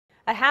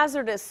A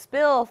hazardous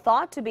spill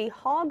thought to be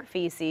hog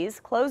feces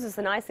closes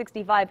an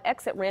I-65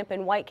 exit ramp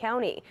in White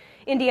County.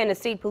 Indiana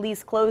State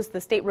Police closed the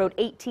State Road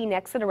 18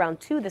 exit around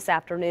 2 this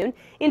afternoon.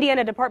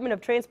 Indiana Department of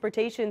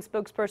Transportation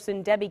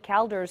spokesperson Debbie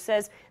Calder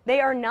says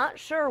they are not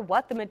sure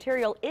what the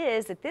material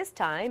is at this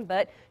time,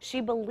 but she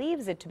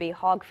believes it to be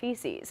hog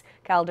feces.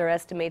 Calder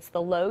estimates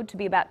the load to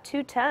be about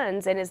 2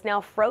 tons and is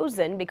now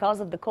frozen because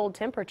of the cold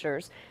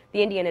temperatures.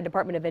 The Indiana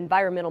Department of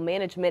Environmental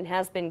Management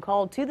has been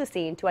called to the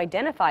scene to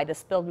identify the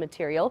spilled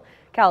material.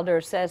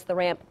 Calder says the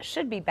ramp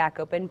should be back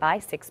open by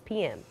 6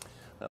 p.m.